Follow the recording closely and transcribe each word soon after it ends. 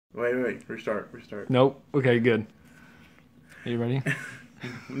Wait. Restart. Nope. Okay, good. Are you ready?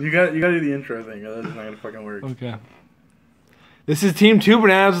 You gotta do the intro thing. Otherwise it's not gonna fucking work. Okay. This is Team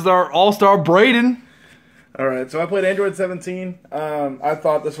ToooBananas with our all-star Braden. Alright, so I played Android 17. I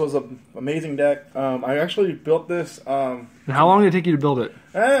thought this was an amazing deck. I actually built this. And how long did it take you to build it?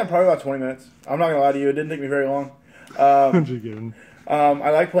 Probably about 20 minutes. I'm not gonna lie to you, it didn't take me very long. I'm just kidding. I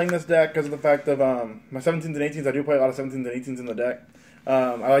like playing this deck because of the fact of my 17s and 18s. I do play a lot of 17s and 18s in the deck.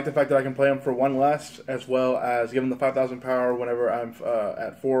 I like the fact that I can play them for 1 less, as well as give them the 5,000 power whenever I'm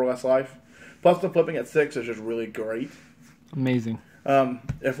at 4 or less life. Plus, the flipping at 6 is just really great. Amazing.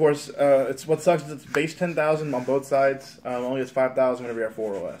 Of course, it's what sucks is it's base 10,000 on both sides. Only it's 5,000 whenever you're at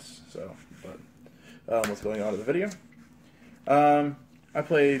 4 or less. So, but what's going on in the video? I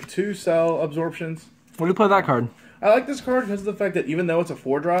played 2 cell absorptions. What do you play that card? I like this card because of the fact that even though it's a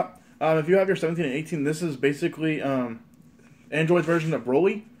 4-drop, if you have your 17 and 18, this is basically Android's version of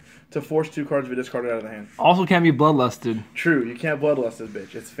Broly to force 2 cards to be discarded out of the hand. Also can't be bloodlusted. True, you can't bloodlust this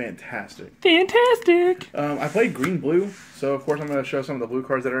bitch. It's fantastic. Fantastic! I played green-blue, so of course I'm going to show some of the blue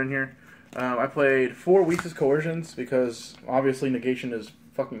cards that are in here. I played 4 Weakest Coercions because obviously negation is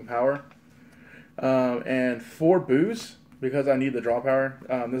fucking power. And 4 Boos because I need the draw power.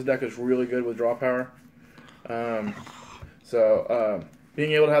 This deck is really good with draw power. Being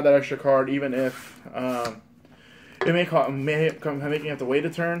able to have that extra card, even if it may making you have to wait a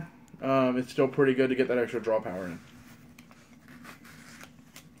turn, it's still pretty good to get that extra draw power in.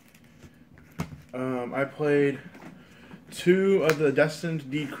 I played 2 of the Destined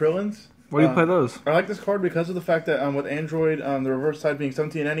Deed Krillins. Why do you play those? I like this card because of the fact that with Android, the reverse side being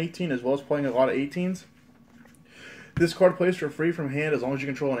 17 and 18, as well as playing a lot of 18s, this card plays for free from hand as long as you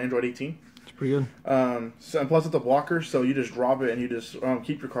control an Android 18. It's pretty good. And plus it's a blocker, so you just drop it and you just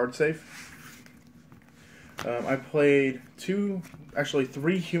keep your card safe. I played 3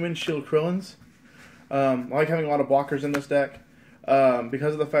 Human Shield Krillins. I like having a lot of blockers in this deck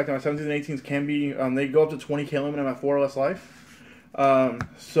because of the fact that my 17s and 18s can be, they go up to 20k limit and I'm at 4 or less life.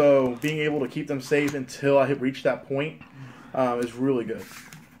 So being able to keep them safe until I reach that point is really good.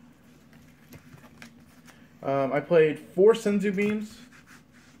 I played 4 Senzu Beams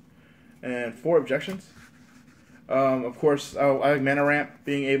and 4 Objections. Of course, I like Mana Ramp,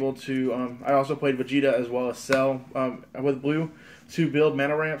 being able to... I also played Vegeta as well as Cell with blue to build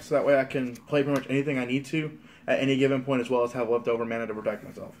Mana Ramp, so that way I can play pretty much anything I need to at any given point, as well as have leftover mana to protect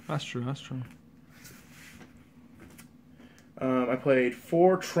myself. That's true, that's true. I played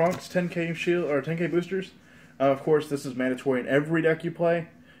 4 Trunks 10k shield or 10k boosters. Of course, this is mandatory in every deck you play.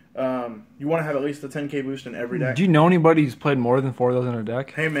 You want to have at least a 10k boost in every deck. Do you know anybody who's played more than 4 of those in a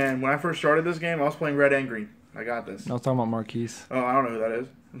deck? Hey man, when I first started this game, I was playing red and green. I got this. I was talking about Marquise. Oh, I don't know who that is.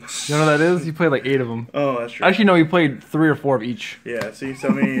 You know who that is? He played like 8 of them. Oh, that's true. Actually, no, he played 3 or 4 of each. Yeah, see, so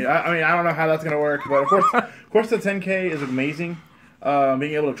I mean, I don't know how that's gonna work, but of course, the 10k is amazing.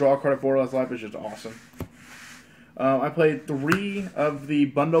 Being able to draw a card at 4 less life is just awesome. I played 3 of the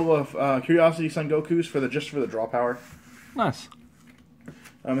bundle of Curiosity Son Gokus just for the draw power. Nice.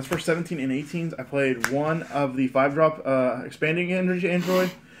 As for 17 and 18s, I played 1 of the 5-drop Expanding Energy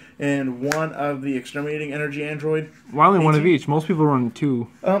Android and 1 of the Exterminating Energy Android. Why only 1 of each? Most people run 2.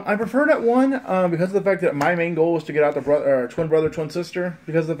 I prefer that 1 because of the fact that my main goal is to get out the twin brother, twin sister,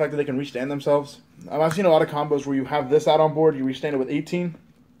 because of the fact that they can restand themselves. I've seen a lot of combos where you have this out on board, you restand it with 18,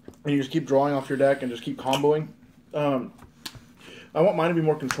 and you just keep drawing off your deck and just keep comboing. I want mine to be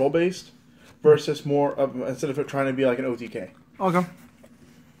more control-based versus more of, instead of it trying to be like an OTK. Okay.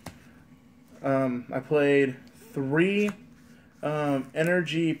 I played 3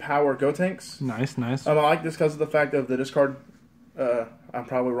 energy power Gotenks. Nice, nice. I like this because of the fact of the discard. I'm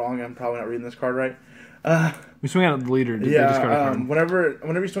probably wrong. I'm probably not reading this card right. We swing at the leader. Yeah. Whenever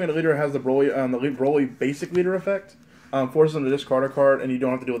you swing at a leader, it has the Broly basic leader effect. Forces them to discard a card, and you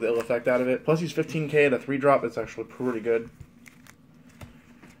don't have to deal with the ill effect out of it. Plus, he's 15k at a 3-drop. It's actually pretty good.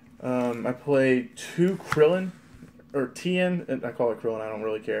 I played 2 Krillin, or Tien, and I call it Krillin. I don't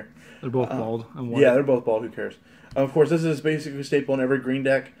really care. They're both bald. Yeah, they're both bald. Who cares? Of course, this is basically a staple in every green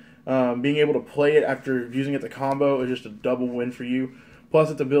deck. Being able to play it after using it to combo is just a double win for you. Plus,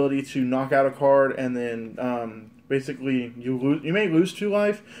 its ability to knock out a card, and then basically you may lose 2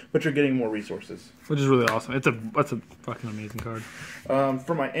 life, but you're getting more resources. Which is really awesome. That's a fucking amazing card.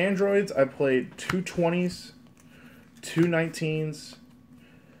 For my androids, I played 2 20s, 2 19s,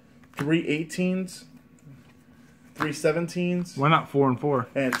 3 18s, 3 17s. Why not 4 and 4?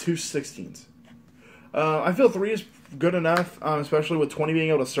 And 2 16s. I feel 3 is good enough, especially with 20 being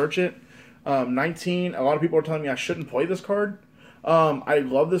able to search it. 19, a lot of people are telling me I shouldn't play this card. I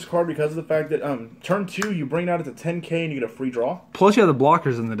love this card because of the fact that turn 2, you bring it out at the 10K and you get a free draw. Plus, you have the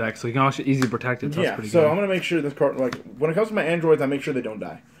blockers in the deck, so you can actually easily protect it. So yeah, so I'm going to make sure this card, like, when it comes to my androids, I make sure they don't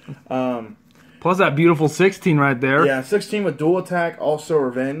die. Plus that beautiful 16 right there. Yeah, 16 with dual attack, also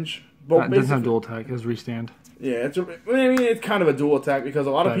revenge. It doesn't have dual attack, it's restand. Yeah, it's kind of a dual attack because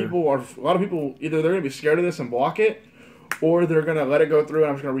a lot of people either they're going to be scared of this and block it, or they're going to let it go through and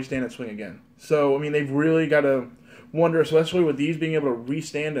I'm just going to restand and swing again. So, I mean, they've really got to wonder, especially with these being able to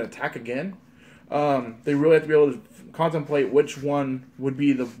restand and attack again, they really have to be able to contemplate which one would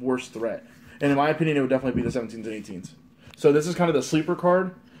be the worst threat. And in my opinion, it would definitely be the 17s and 18s. So this is kind of the sleeper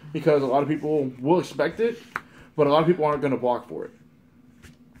card because a lot of people will expect it, but a lot of people aren't going to block for it.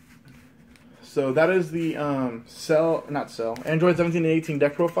 So that is the Android 17 and 18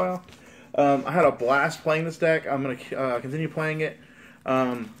 deck profile. I had a blast playing this deck. I'm going to continue playing it.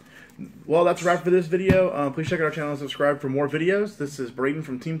 Well, that's a wrap for this video. Please check out our channel and subscribe for more videos. This is Braden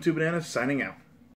from Team ToooBananas signing out.